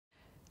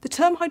The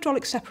term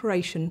hydraulic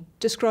separation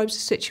describes a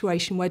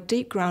situation where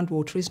deep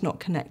groundwater is not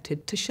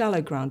connected to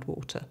shallow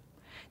groundwater.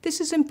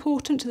 This is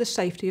important to the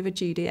safety of a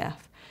GDF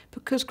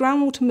because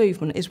groundwater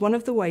movement is one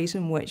of the ways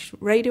in which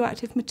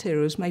radioactive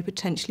materials may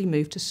potentially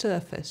move to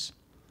surface.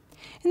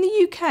 In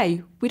the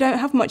UK, we don't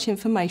have much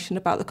information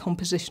about the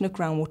composition of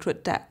groundwater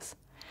at depth.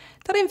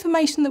 That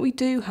information that we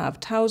do have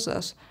tells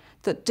us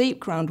that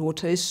deep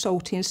groundwater is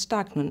salty and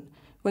stagnant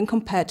when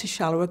compared to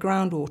shallower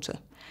groundwater.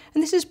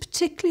 And this is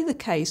particularly the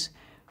case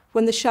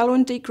when the shallow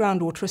and deep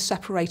groundwater are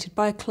separated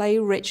by a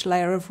clay-rich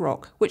layer of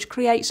rock, which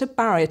creates a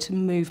barrier to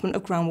movement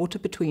of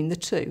groundwater between the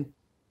two.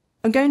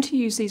 I'm going to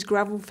use these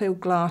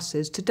gravel-filled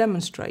glasses to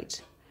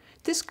demonstrate.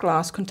 This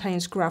glass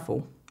contains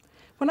gravel.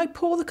 When I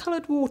pour the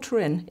coloured water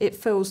in, it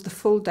fills the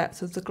full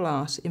depth of the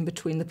glass in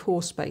between the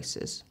pore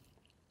spaces.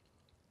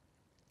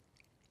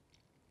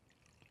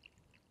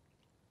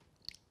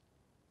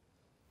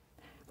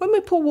 When we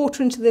pour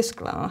water into this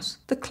glass,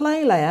 the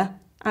clay layer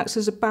acts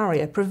as a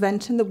barrier,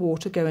 preventing the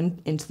water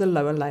going into the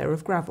lower layer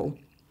of gravel.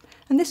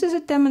 And this is a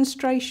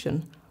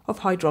demonstration of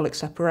hydraulic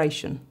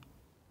separation.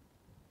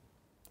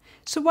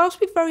 So whilst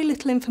we've very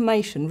little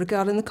information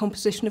regarding the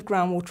composition of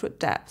groundwater at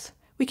depth,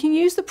 we can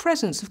use the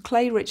presence of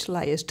clay-rich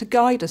layers to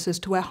guide us as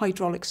to where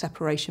hydraulic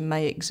separation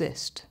may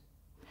exist.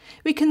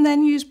 We can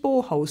then use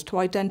boreholes to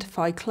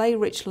identify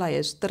clay-rich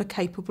layers that are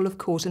capable of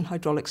causing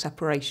hydraulic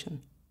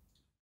separation.